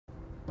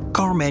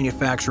Car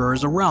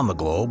manufacturers around the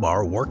globe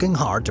are working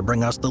hard to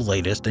bring us the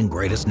latest and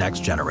greatest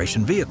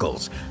next-generation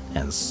vehicles,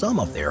 and some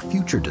of their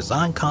future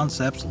design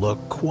concepts look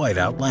quite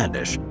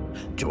outlandish.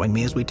 Join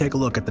me as we take a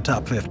look at the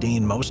top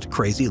 15 most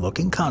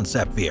crazy-looking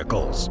concept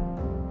vehicles.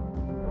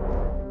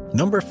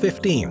 Number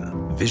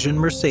 15. Vision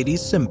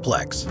Mercedes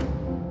Simplex.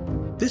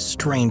 This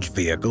strange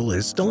vehicle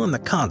is still in the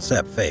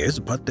concept phase,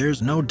 but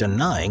there's no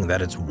denying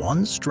that it's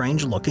one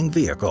strange-looking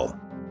vehicle.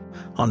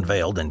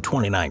 Unveiled in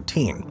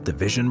 2019, the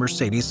Vision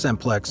Mercedes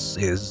Simplex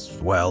is,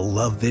 well,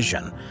 a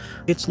vision.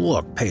 Its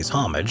look pays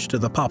homage to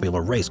the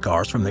popular race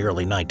cars from the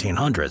early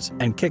 1900s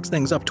and kicks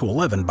things up to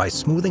 11 by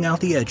smoothing out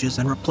the edges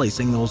and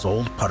replacing those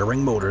old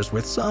puttering motors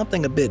with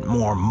something a bit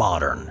more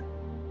modern.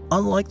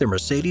 Unlike the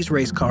Mercedes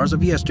race cars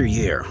of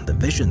yesteryear, the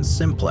Vision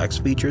Simplex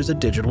features a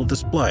digital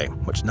display,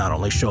 which not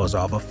only shows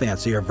off a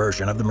fancier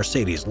version of the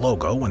Mercedes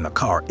logo when the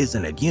car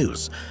isn't in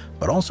use,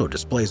 but also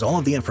displays all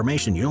of the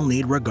information you'll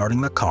need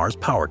regarding the car's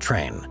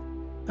powertrain.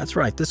 That's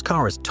right, this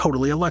car is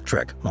totally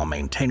electric, while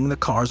maintaining the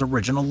car's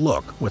original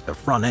look with the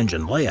front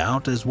engine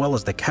layout as well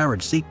as the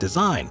carriage seat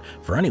design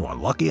for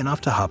anyone lucky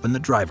enough to hop in the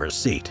driver's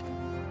seat.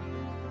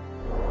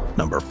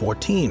 Number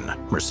 14.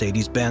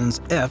 Mercedes-Benz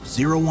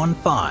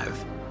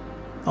F015.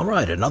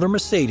 Alright, another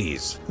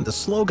Mercedes. The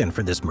slogan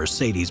for this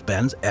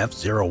Mercedes-Benz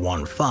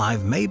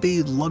F015 may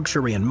be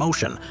luxury in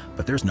motion,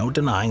 but there's no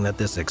denying that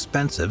this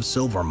expensive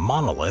silver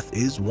monolith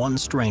is one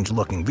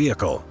strange-looking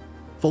vehicle.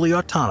 Fully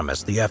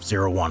autonomous, the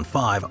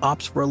F015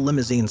 opts for a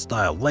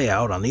limousine-style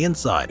layout on the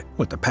inside,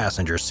 with the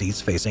passenger seats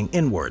facing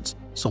inwards,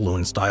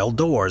 saloon-style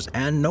doors,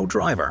 and no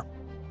driver.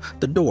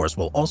 The doors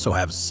will also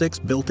have 6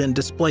 built-in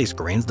display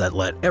screens that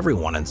let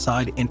everyone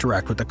inside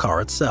interact with the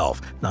car itself,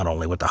 not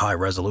only with the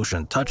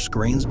high-resolution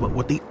touchscreens but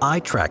with the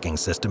eye-tracking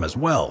system as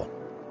well.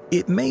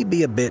 It may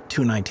be a bit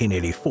too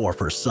 1984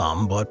 for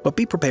some, but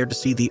be prepared to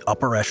see the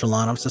upper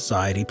echelon of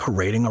society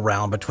parading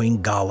around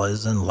between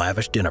galas and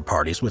lavish dinner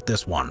parties with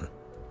this one.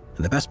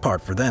 And the best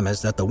part for them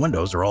is that the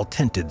windows are all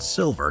tinted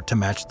silver to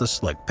match the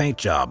slick paint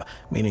job,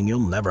 meaning you'll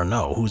never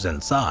know who's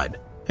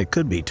inside. It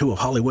could be 2 of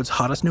Hollywood's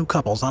hottest new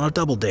couples on a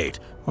double date,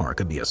 or it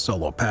could be a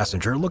solo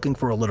passenger looking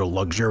for a little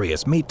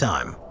luxurious me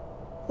time.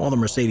 While the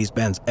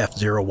Mercedes-Benz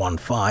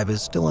F015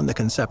 is still in the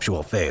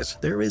conceptual phase,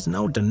 there is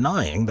no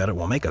denying that it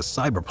will make a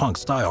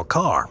cyberpunk-style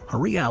car a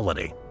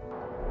reality.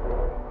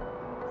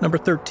 Number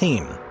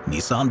 13.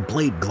 Nissan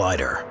Blade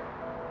Glider.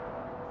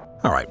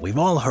 Alright, we've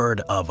all heard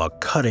of a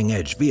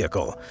cutting-edge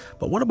vehicle,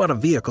 but what about a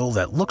vehicle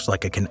that looks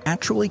like it can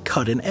actually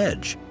cut an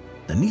edge?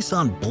 The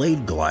Nissan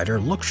Blade Glider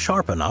looks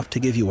sharp enough to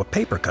give you a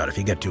paper cut if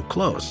you get too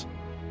close.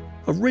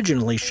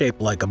 Originally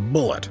shaped like a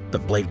bullet, the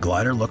Blade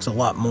Glider looks a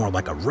lot more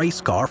like a race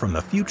car from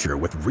the future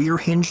with rear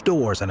hinge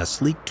doors and a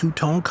sleek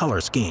two-tone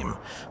color scheme.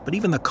 But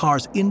even the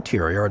car's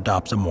interior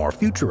adopts a more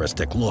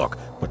futuristic look,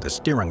 with the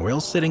steering wheel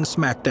sitting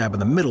smack dab in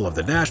the middle of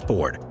the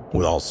dashboard,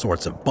 with all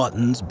sorts of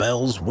buttons,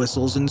 bells,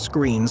 whistles, and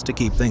screens to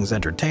keep things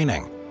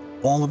entertaining.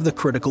 All of the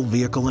critical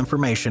vehicle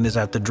information is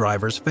at the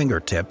driver's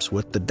fingertips,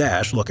 with the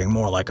dash looking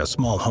more like a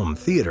small home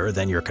theater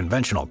than your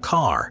conventional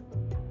car.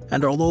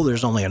 And although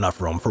there's only enough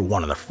room for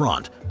one in the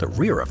front, the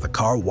rear of the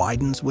car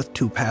widens with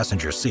 2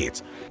 passenger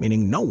seats,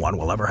 meaning no one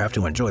will ever have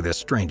to enjoy this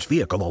strange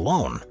vehicle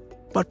alone.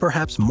 But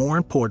perhaps more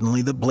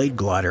importantly, the Blade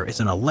Glider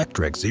is an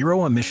electric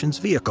zero-emissions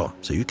vehicle,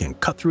 so you can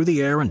cut through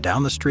the air and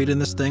down the street in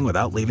this thing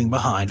without leaving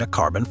behind a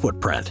carbon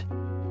footprint.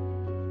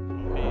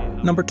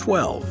 Number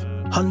 12.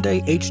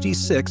 Hyundai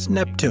HD6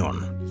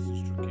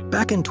 Neptune.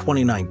 Back in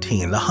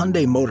 2019, the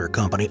Hyundai Motor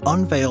Company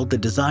unveiled the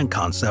design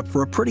concept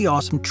for a pretty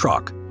awesome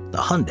truck. The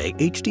Hyundai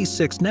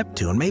HD6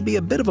 Neptune may be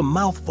a bit of a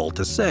mouthful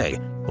to say,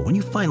 but when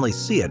you finally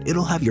see it,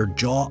 it'll have your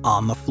jaw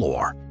on the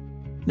floor.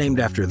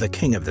 Named after the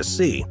King of the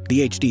Sea,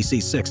 the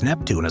HD6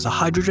 Neptune is a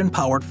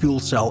hydrogen-powered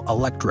fuel cell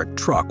electric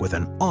truck with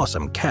an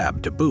awesome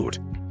cab to boot.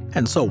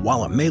 And so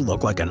while it may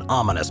look like an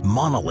ominous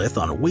monolith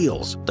on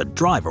wheels, the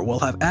driver will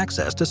have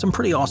access to some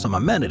pretty awesome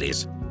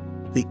amenities.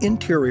 The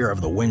interior of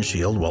the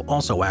windshield will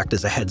also act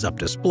as a heads-up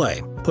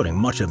display, putting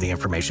much of the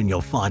information you'll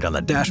find on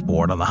the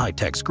dashboard on the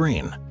high-tech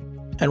screen.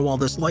 And while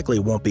this likely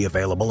won't be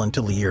available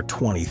until the year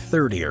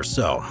 2030 or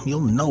so,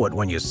 you'll know it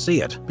when you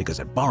see it because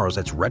it borrows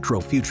its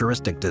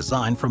retro-futuristic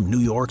design from New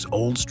York's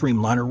old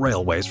streamliner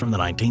railways from the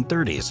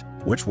 1930s,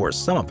 which were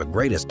some of the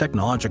greatest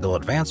technological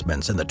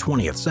advancements in the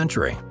 20th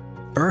century.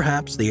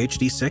 Perhaps the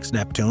HD6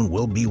 Neptune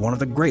will be one of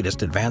the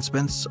greatest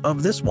advancements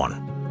of this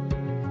one.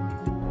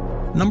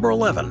 Number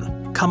 11.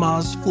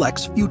 Kamaz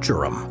Flex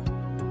Futurum.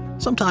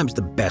 Sometimes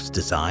the best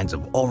designs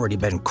have already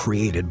been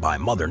created by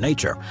Mother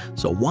Nature,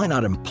 so why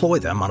not employ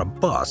them on a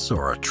bus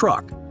or a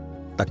truck?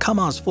 The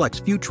Kamaz Flex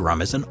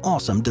Futurum is an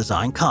awesome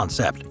design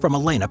concept from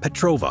Elena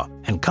Petrova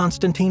and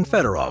Konstantin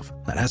Fedorov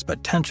that has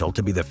potential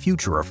to be the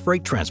future of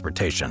freight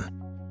transportation.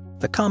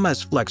 The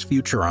Kamaz Flex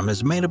Futurum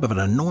is made up of an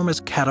enormous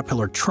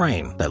caterpillar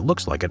train that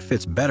looks like it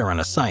fits better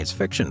in a science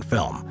fiction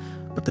film,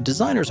 but the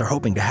designers are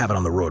hoping to have it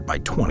on the road by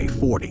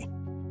 2040.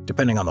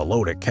 Depending on the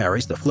load it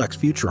carries, the Flex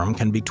Futurum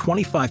can be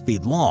 25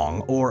 feet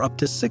long or up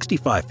to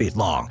 65 feet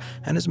long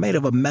and is made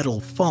of a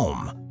metal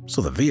foam.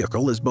 so the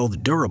vehicle is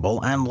both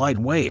durable and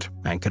lightweight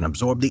and can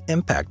absorb the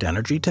impact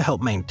energy to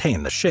help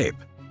maintain the shape.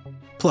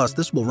 Plus,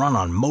 this will run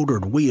on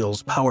motored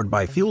wheels powered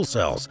by fuel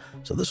cells,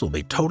 so this will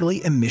be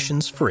totally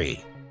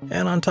emissions-free.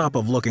 And on top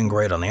of looking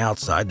great on the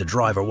outside, the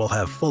driver will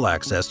have full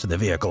access to the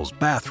vehicle's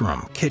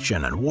bathroom,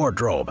 kitchen, and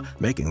wardrobe,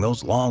 making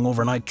those long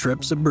overnight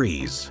trips a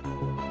breeze.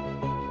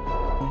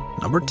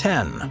 Number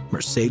 10.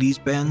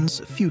 Mercedes-Benz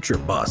Future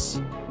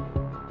Bus.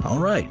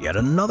 Alright, yet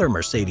another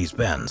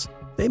Mercedes-Benz.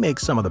 They make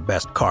some of the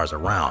best cars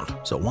around,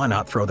 so why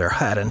not throw their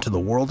hat into the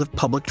world of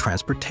public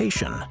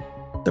transportation?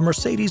 The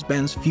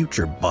Mercedes-Benz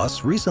Future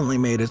Bus recently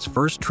made its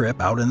first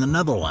trip out in the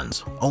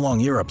Netherlands, along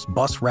Europe's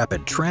bus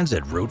rapid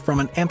transit route from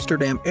an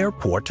Amsterdam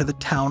airport to the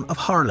town of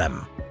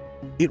Haarlem.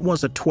 It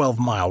was a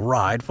 12-mile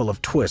ride full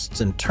of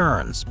twists and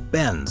turns,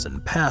 bends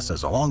and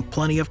passes along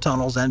plenty of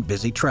tunnels and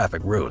busy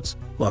traffic routes.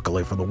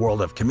 Luckily for the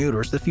world of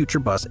commuters, the Future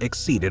Bus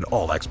exceeded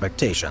all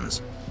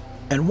expectations.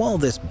 And while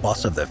this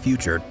bus of the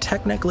future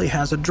technically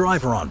has a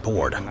driver on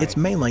board, it's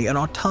mainly an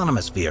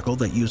autonomous vehicle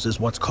that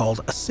uses what's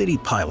called a city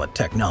pilot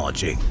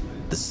technology.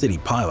 The city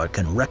pilot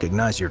can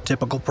recognize your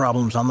typical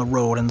problems on the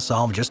road and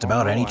solve just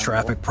about any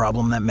traffic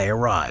problem that may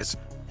arise.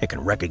 It can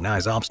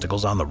recognize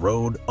obstacles on the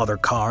road, other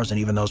cars, and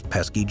even those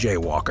pesky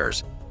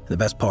jaywalkers. The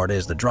best part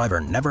is the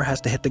driver never has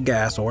to hit the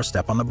gas or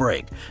step on the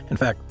brake. In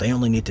fact, they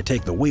only need to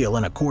take the wheel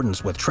in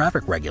accordance with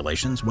traffic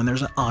regulations when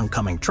there's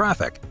oncoming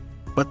traffic.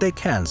 But they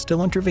can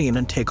still intervene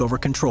and take over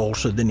control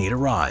should the need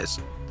arise.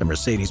 The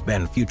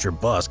Mercedes-Benz Future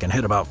Bus can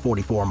hit about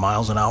 44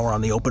 miles an hour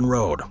on the open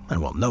road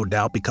and will no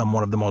doubt become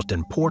one of the most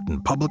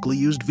important publicly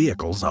used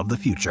vehicles of the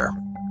future.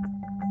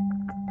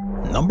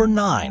 Number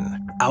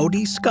 9.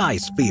 Audi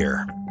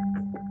Skysphere.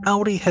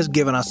 Audi has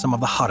given us some of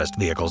the hottest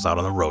vehicles out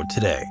on the road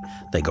today.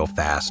 They go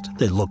fast,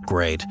 they look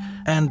great,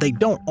 and they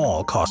don't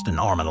all cost an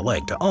arm and a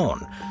leg to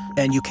own.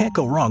 And you can't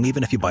go wrong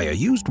even if you buy a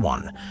used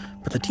one.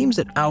 But the teams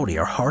at Audi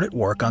are hard at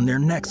work on their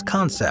next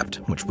concept,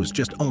 which was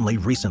just only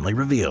recently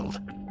revealed.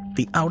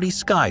 The Audi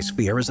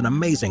Skysphere is an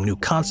amazing new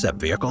concept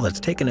vehicle that's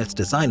taken its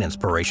design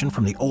inspiration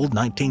from the old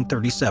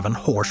 1937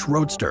 Porsche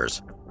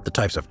Roadsters, the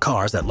types of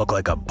cars that look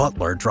like a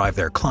butler drive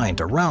their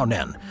client around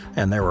in,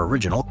 and their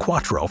original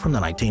Quattro from the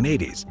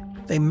 1980s.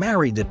 They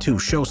married the two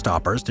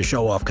showstoppers to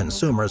show off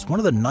consumers one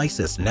of the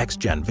nicest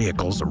next-gen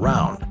vehicles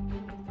around.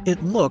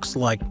 It looks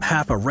like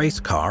half a race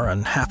car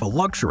and half a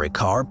luxury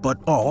car, but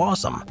all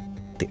awesome.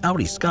 The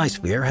Audi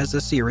Skysphere has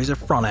a series of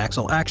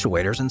front-axle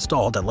actuators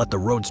installed that let the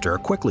Roadster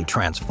quickly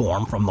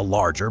transform from the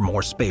larger,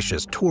 more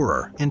spacious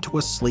Tourer into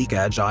a sleek,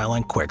 agile,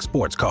 and quick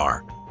sports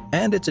car.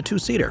 And it's a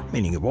two-seater,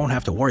 meaning you won't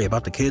have to worry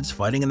about the kids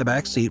fighting in the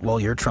back seat while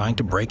you're trying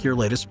to break your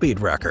latest speed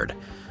record.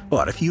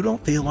 But if you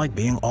don't feel like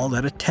being all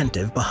that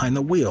attentive behind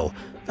the wheel,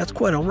 that's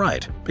quite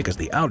alright, because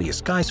the Audi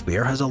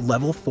Skysphere has a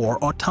level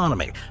 4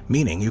 autonomy,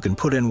 meaning you can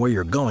put in where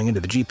you're going into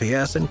the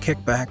GPS and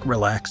kick back,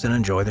 relax, and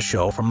enjoy the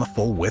show from the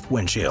full-width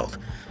windshield,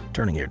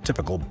 turning your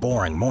typical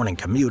boring morning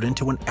commute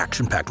into an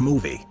action-packed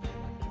movie.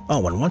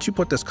 Oh, and once you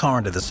put this car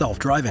into the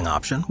self-driving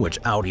option, which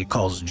Audi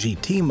calls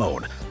GT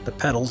mode, the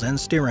pedals and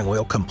steering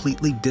wheel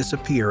completely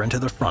disappear into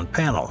the front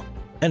panel.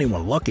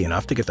 Anyone lucky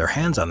enough to get their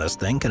hands on this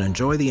thing can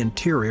enjoy the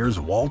interior's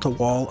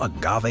wall-to-wall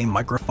agave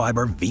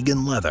microfiber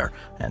vegan leather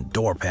and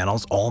door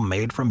panels all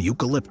made from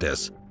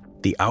eucalyptus.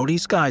 The Audi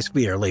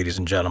Skysphere, ladies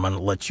and gentlemen,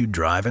 lets you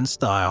drive in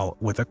style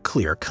with a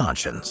clear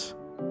conscience.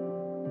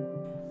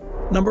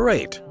 Number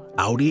 8.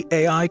 Audi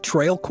AI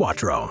Trail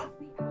Quattro.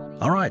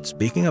 Alright,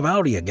 speaking of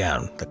Audi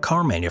again, the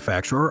car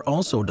manufacturer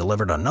also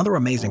delivered another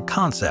amazing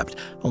concept,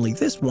 only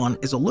this one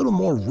is a little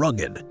more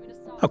rugged.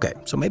 Okay,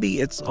 so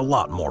maybe it's a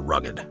lot more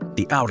rugged.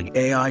 The Audi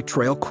AI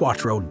Trail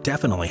Quattro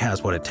definitely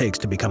has what it takes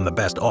to become the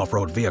best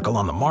off-road vehicle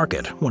on the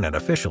market when it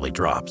officially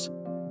drops.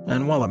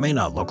 And while it may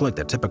not look like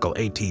the typical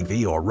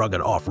ATV or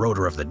rugged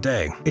off-roader of the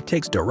day, it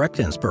takes direct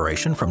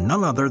inspiration from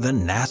none other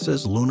than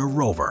NASA's lunar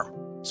rover.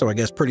 So I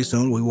guess pretty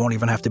soon we won't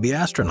even have to be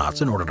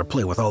astronauts in order to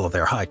play with all of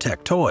their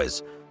high-tech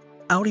toys.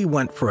 Audi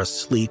went for a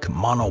sleek,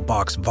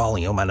 monobox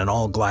volume and an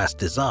all-glass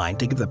design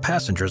to give the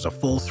passengers a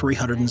full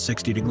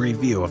 360-degree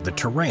view of the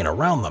terrain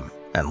around them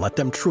and let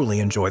them truly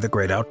enjoy the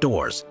great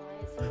outdoors.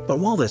 But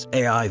while this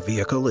AI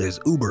vehicle is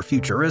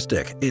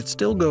uber-futuristic, it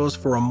still goes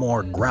for a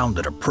more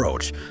grounded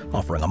approach,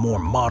 offering a more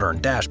modern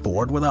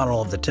dashboard without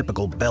all of the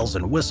typical bells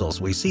and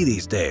whistles we see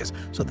these days,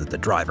 so that the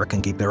driver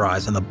can keep their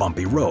eyes on the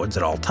bumpy roads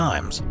at all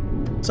times.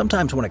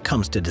 Sometimes when it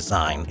comes to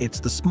design, it's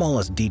the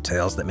smallest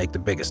details that make the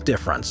biggest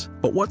difference.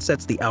 But what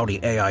sets the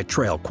Audi AI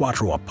Trail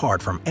Quattro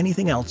apart from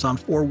anything else on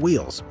four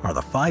wheels are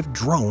the 5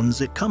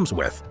 drones it comes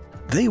with.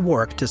 They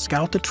work to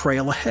scout the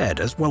trail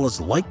ahead as well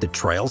as light the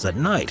trails at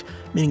night,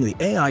 meaning the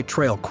AI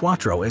Trail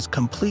Quattro is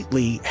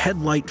completely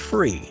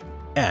headlight-free.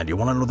 And you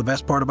want to know the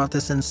best part about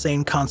this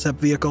insane concept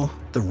vehicle?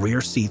 The rear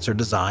seats are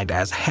designed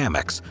as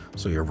hammocks,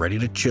 so you're ready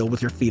to chill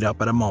with your feet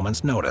up at a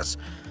moment's notice.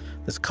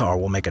 This car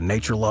will make a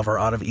nature lover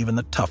out of even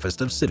the toughest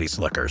of city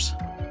slickers.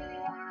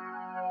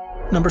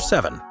 Number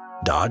 7.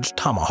 Dodge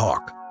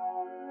Tomahawk.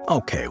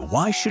 Okay,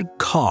 why should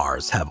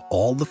cars have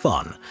all the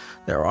fun?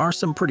 There are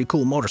some pretty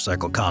cool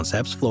motorcycle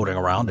concepts floating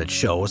around at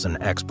shows and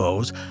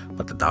expos,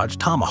 but the Dodge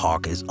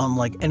Tomahawk is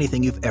unlike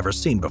anything you've ever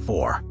seen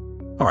before.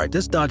 Alright,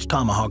 this Dodge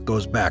Tomahawk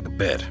goes back a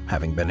bit,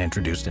 having been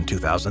introduced in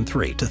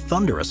 2003 to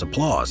thunderous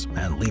applause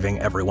and leaving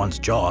everyone's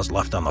jaws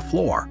left on the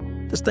floor.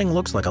 This thing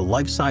looks like a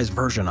life-size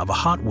version of a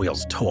Hot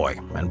Wheels toy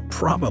and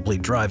probably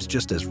drives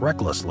just as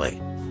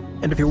recklessly.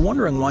 And if you're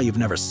wondering why you've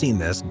never seen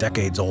this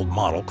decades-old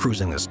model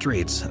cruising the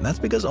streets, that's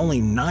because only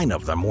 9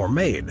 of them were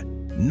made.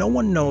 No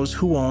one knows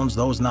who owns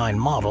those 9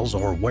 models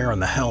or where in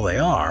the hell they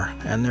are,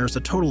 and there's a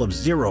total of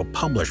 0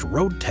 published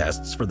road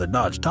tests for the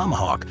Dodge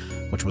Tomahawk,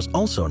 which was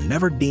also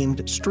never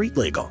deemed street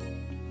legal.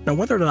 Now,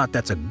 whether or not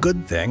that's a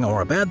good thing or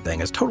a bad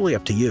thing is totally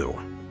up to you.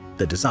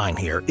 The design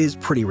here is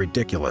pretty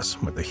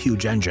ridiculous, with the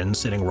huge engine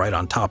sitting right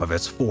on top of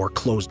its 4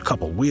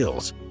 closed-couple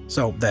wheels,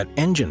 so that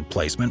engine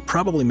placement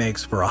probably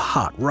makes for a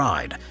hot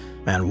ride.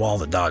 And while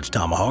the Dodge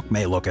Tomahawk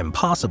may look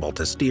impossible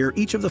to steer,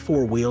 each of the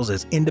 4 wheels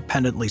is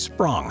independently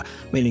sprung,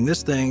 meaning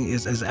this thing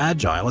is as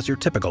agile as your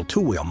typical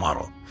 2-wheel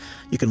model.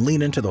 You can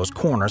lean into those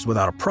corners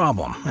without a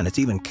problem, and it's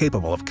even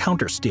capable of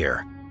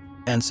counter-steer.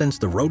 And since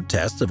the road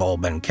tests have all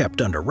been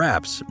kept under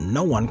wraps,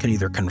 no one can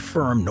either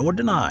confirm nor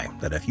deny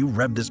that if you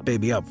rev this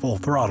baby up full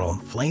throttle,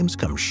 flames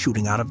come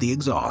shooting out of the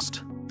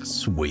exhaust.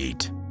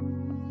 Sweet.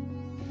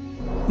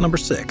 Number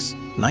 6.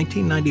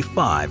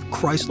 1995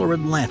 Chrysler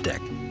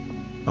Atlantic.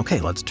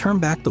 Okay, let's turn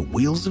back the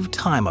wheels of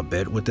time a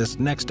bit with this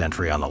next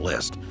entry on the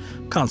list.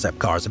 Concept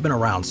cars have been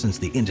around since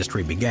the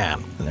industry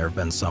began, and there have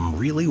been some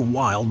really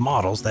wild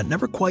models that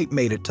never quite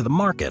made it to the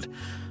market.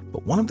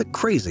 But one of the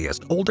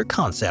craziest older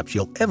concepts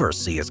you'll ever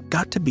see has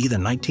got to be the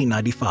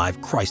 1995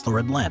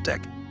 Chrysler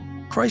Atlantic.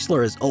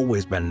 Chrysler has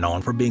always been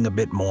known for being a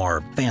bit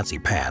more fancy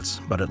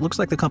pants, but it looks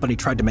like the company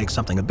tried to make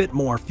something a bit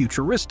more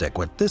futuristic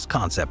with this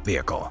concept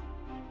vehicle.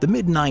 The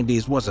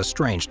mid-90s was a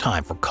strange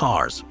time for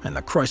cars, and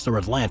the Chrysler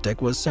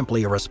Atlantic was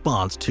simply a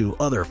response to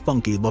other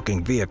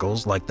funky-looking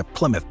vehicles like the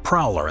Plymouth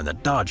Prowler and the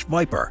Dodge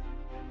Viper.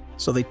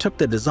 So they took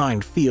the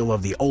design feel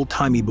of the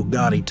old-timey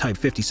Bugatti Type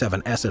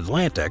 57S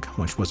Atlantic,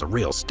 which was a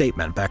real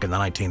statement back in the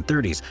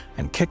 1930s,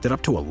 and kicked it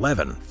up to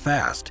 11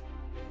 fast.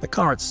 The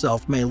car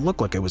itself may look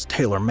like it was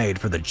tailor-made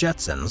for the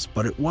Jetsons,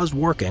 but it was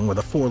working with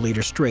a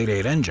 4-liter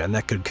straight-8 engine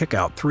that could kick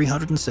out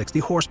 360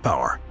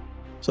 horsepower.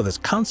 So this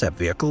concept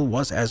vehicle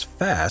was as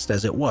fast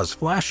as it was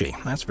flashy,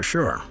 that's for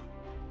sure.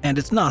 And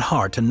it's not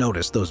hard to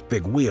notice those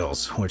big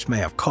wheels, which may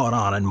have caught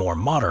on in more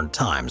modern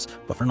times,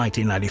 but for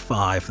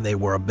 1995 they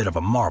were a bit of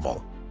a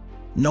marvel.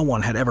 No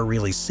one had ever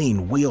really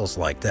seen wheels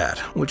like that,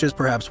 which is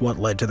perhaps what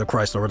led to the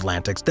Chrysler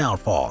Atlantic's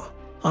downfall.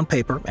 On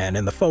paper and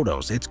in the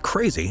photos, it's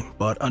crazy,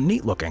 but a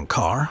neat-looking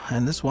car,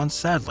 and this one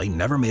sadly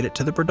never made it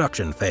to the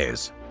production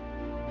phase.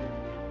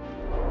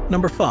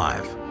 Number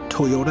 5.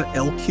 Toyota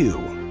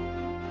LQ.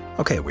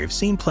 Okay, we've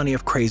seen plenty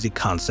of crazy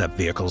concept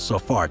vehicles so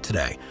far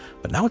today,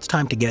 but now it's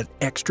time to get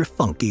extra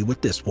funky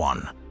with this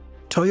one.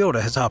 Toyota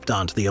has hopped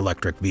onto the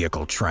electric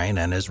vehicle train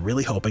and is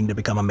really hoping to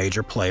become a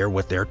major player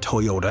with their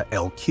Toyota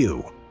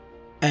LQ.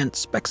 And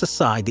specs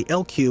aside, the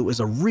LQ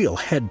is a real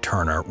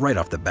head-turner right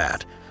off the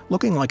bat.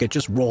 Looking like it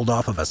just rolled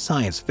off of a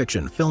science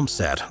fiction film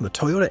set, the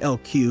Toyota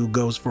LQ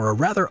goes for a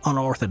rather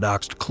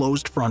unorthodox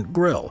closed front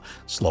grille,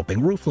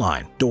 sloping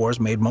roofline, doors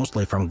made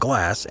mostly from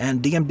glass,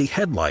 and DMD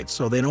headlights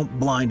so they don't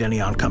blind any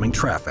oncoming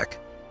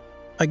traffic.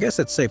 I guess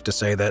it's safe to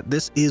say that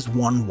this is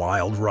one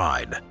wild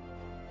ride.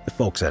 The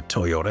folks at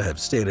Toyota have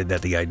stated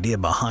that the idea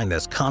behind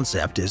this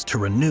concept is to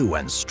renew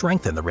and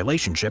strengthen the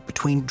relationship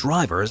between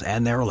drivers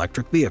and their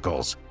electric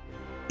vehicles.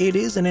 It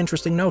is an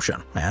interesting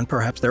notion, and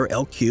perhaps their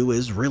LQ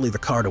is really the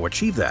car to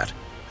achieve that.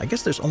 I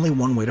guess there's only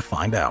one way to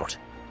find out.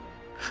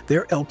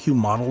 Their LQ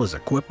model is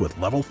equipped with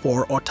Level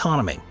 4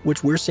 autonomy,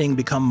 which we're seeing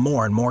become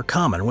more and more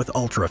common with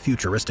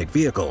ultra-futuristic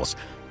vehicles,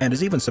 and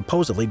is even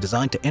supposedly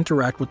designed to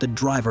interact with the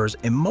driver's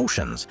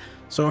emotions.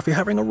 So if you're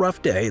having a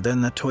rough day,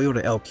 then the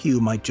Toyota LQ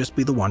might just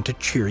be the one to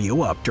cheer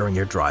you up during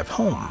your drive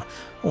home.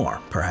 Or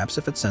perhaps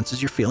if it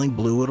senses you're feeling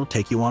blue, it'll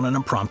take you on an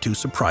impromptu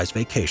surprise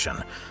vacation.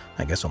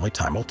 I guess only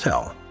time will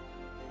tell.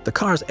 The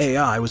car's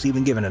AI was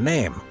even given a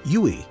name,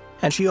 Yui,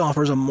 and she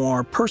offers a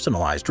more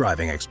personalized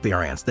driving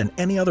experience than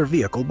any other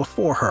vehicle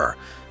before her.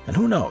 And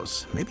who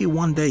knows, maybe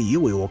one day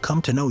Yui will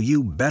come to know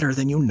you better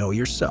than you know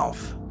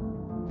yourself.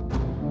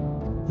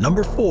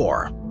 Number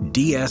 4.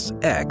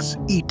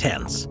 DSX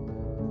E-Tense.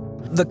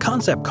 The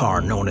concept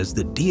car known as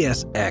the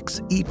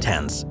DSX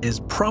E-Tense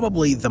is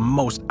probably the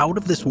most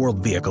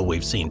out-of-this-world vehicle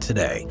we've seen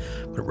today,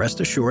 but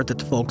rest assured that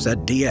the folks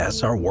at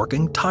DS are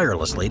working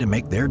tirelessly to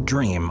make their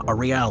dream a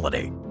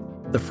reality.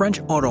 The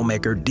French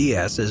automaker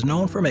DS is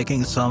known for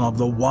making some of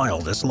the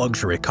wildest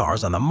luxury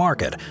cars on the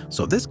market,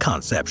 so this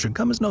concept should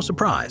come as no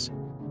surprise.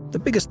 The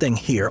biggest thing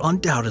here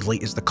undoubtedly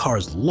is the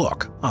car's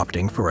look,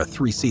 opting for a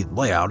 3-seat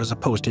layout as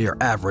opposed to your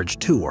average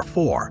 2 or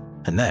 4.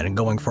 And then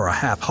going for a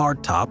half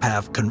hardtop,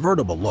 half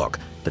convertible look,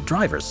 the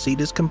driver's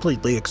seat is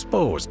completely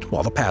exposed,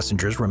 while the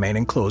passengers remain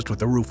enclosed with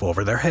the roof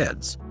over their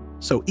heads.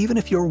 So even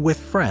if you're with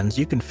friends,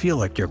 you can feel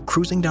like you're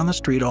cruising down the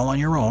street all on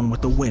your own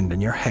with the wind in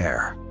your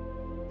hair.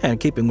 And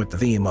keeping with the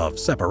theme of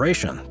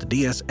separation, the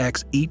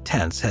DSX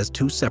E-Tense has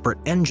two separate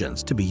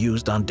engines to be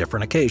used on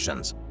different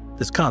occasions.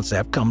 This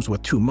concept comes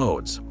with two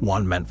modes,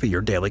 one meant for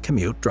your daily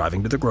commute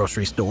driving to the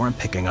grocery store and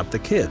picking up the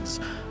kids,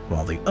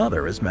 while the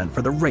other is meant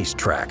for the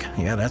racetrack.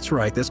 Yeah, that's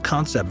right, this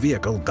concept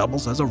vehicle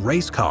doubles as a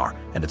race car,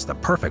 and it's the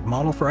perfect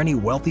model for any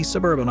wealthy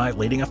suburbanite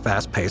leading a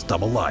fast-paced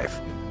double life.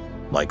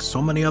 Like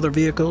so many other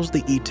vehicles,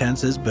 the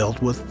E-Tense is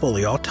built with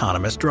fully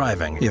autonomous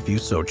driving, if you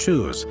so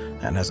choose,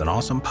 and has an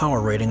awesome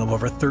power rating of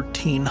over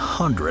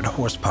 1,300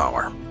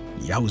 horsepower.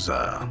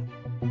 Yowza!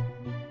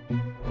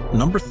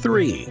 Number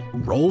 3.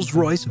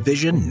 Rolls-Royce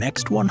Vision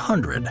Next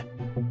 100.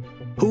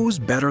 Who's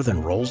better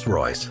than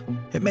Rolls-Royce?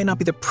 It may not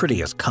be the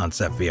prettiest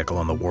concept vehicle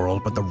in the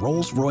world, but the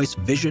Rolls-Royce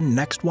Vision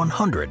Next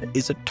 100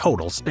 is a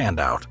total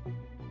standout.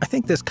 I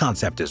think this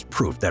concept is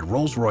proof that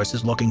Rolls-Royce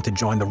is looking to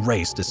join the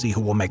race to see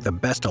who will make the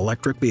best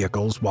electric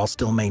vehicles while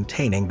still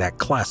maintaining that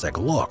classic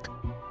look.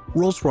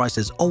 Rolls-Royce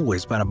has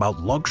always been about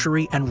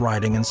luxury and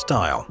riding in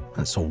style,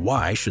 and so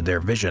why should their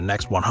Vision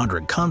Next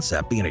 100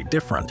 concept be any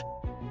different?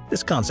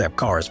 This concept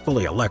car is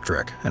fully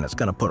electric, and it's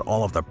going to put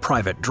all of the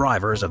private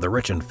drivers of the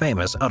rich and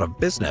famous out of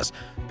business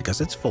because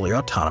it's fully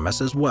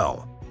autonomous as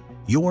well.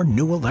 Your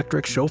new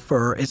electric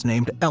chauffeur is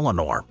named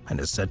Eleanor and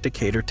is said to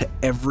cater to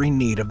every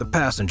need of the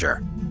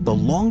passenger. The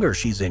longer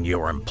she's in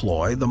your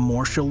employ, the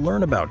more she'll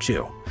learn about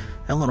you.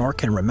 Eleanor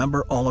can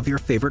remember all of your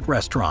favorite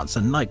restaurants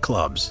and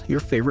nightclubs,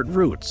 your favorite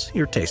routes,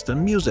 your taste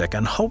in music,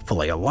 and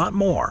hopefully a lot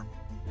more.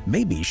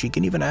 Maybe she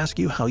can even ask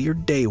you how your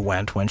day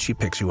went when she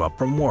picks you up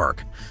from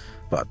work.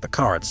 But the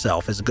car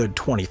itself is a good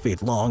 20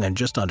 feet long and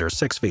just under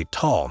 6 feet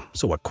tall,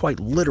 so it quite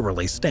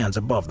literally stands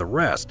above the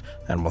rest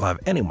and will have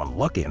anyone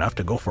lucky enough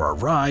to go for a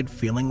ride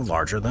feeling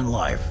larger than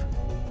life.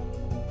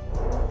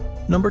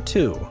 Number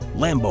 2.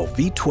 Lambo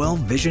V12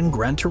 Vision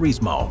Gran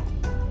Turismo.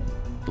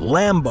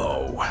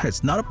 Lambo!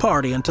 It's not a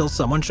party until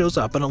someone shows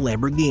up in a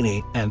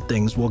Lamborghini, and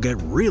things will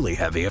get really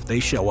heavy if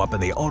they show up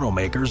in the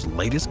automaker's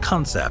latest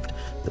concept,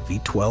 the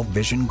V12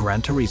 Vision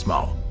Gran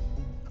Turismo.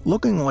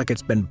 Looking like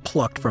it's been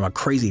plucked from a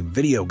crazy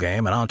video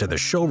game and onto the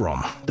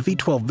showroom, the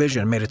V12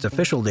 Vision made its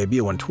official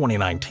debut in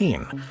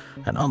 2019.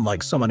 And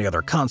unlike so many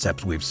other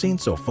concepts we've seen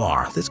so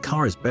far, this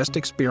car is best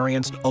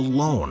experienced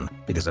alone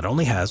because it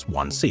only has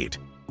one seat.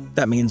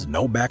 That means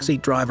no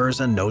backseat drivers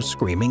and no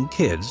screaming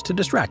kids to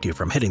distract you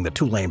from hitting the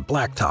two-lane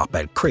blacktop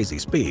at crazy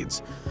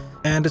speeds.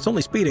 And it's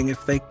only speeding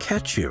if they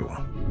catch you.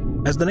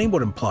 As the name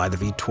would imply, the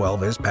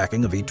V12 is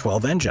packing a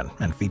V12 engine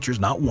and features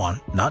not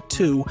one, not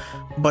two,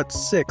 but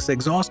 6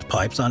 exhaust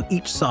pipes on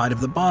each side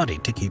of the body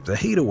to keep the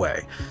heat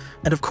away.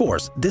 And of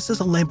course, this is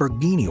a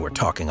Lamborghini we're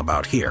talking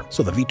about here,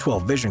 so the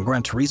V12 Vision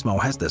Gran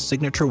Turismo has the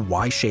signature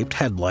Y-shaped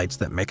headlights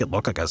that make it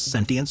look like a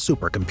sentient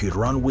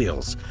supercomputer on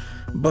wheels.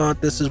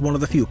 But this is one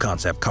of the few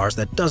concept cars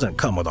that doesn't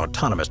come with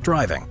autonomous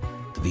driving.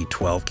 The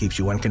V12 keeps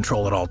you in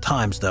control at all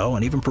times though,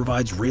 and even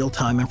provides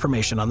real-time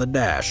information on the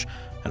dash,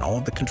 and all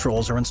of the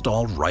controls are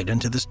installed right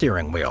into the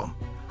steering wheel.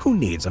 Who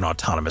needs an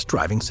autonomous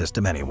driving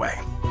system anyway?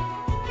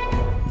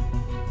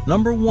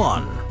 Number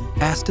 1.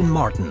 Aston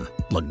Martin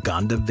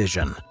Lagonda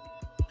Vision.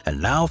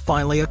 And now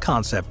finally a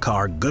concept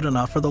car good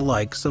enough for the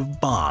likes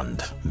of Bond,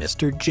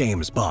 Mr.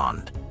 James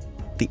Bond.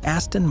 The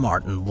Aston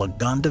Martin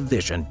Lagonda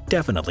Vision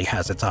definitely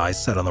has its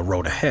eyes set on the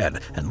road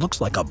ahead and looks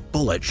like a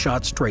bullet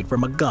shot straight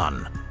from a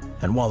gun.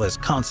 And while this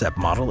concept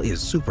model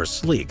is super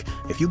sleek,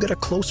 if you get a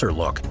closer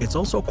look, it's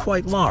also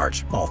quite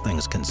large, all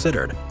things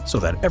considered, so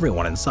that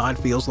everyone inside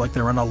feels like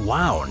they're in a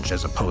lounge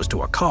as opposed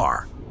to a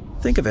car.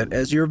 Think of it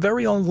as your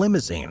very own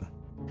limousine.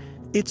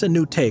 It's a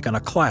new take on a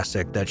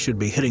classic that should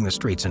be hitting the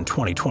streets in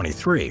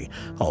 2023,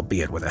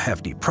 albeit with a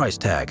hefty price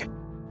tag.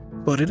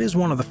 But it is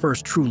one of the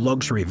first true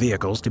luxury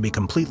vehicles to be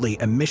completely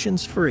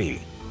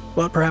emissions-free.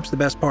 But perhaps the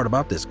best part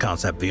about this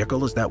concept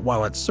vehicle is that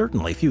while it's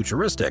certainly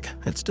futuristic,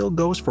 it still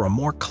goes for a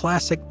more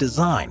classic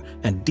design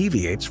and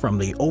deviates from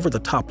the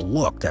over-the-top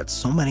look that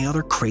so many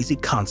other crazy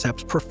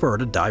concepts prefer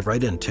to dive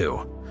right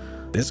into.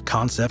 This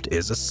concept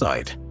is a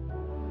sight.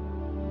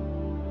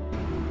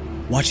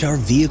 Watch our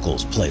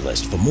Vehicles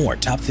playlist for more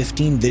top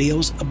 15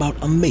 videos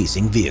about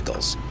amazing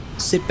vehicles.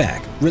 Sit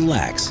back,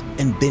 relax,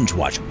 and binge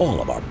watch all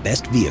of our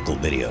best vehicle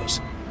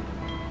videos.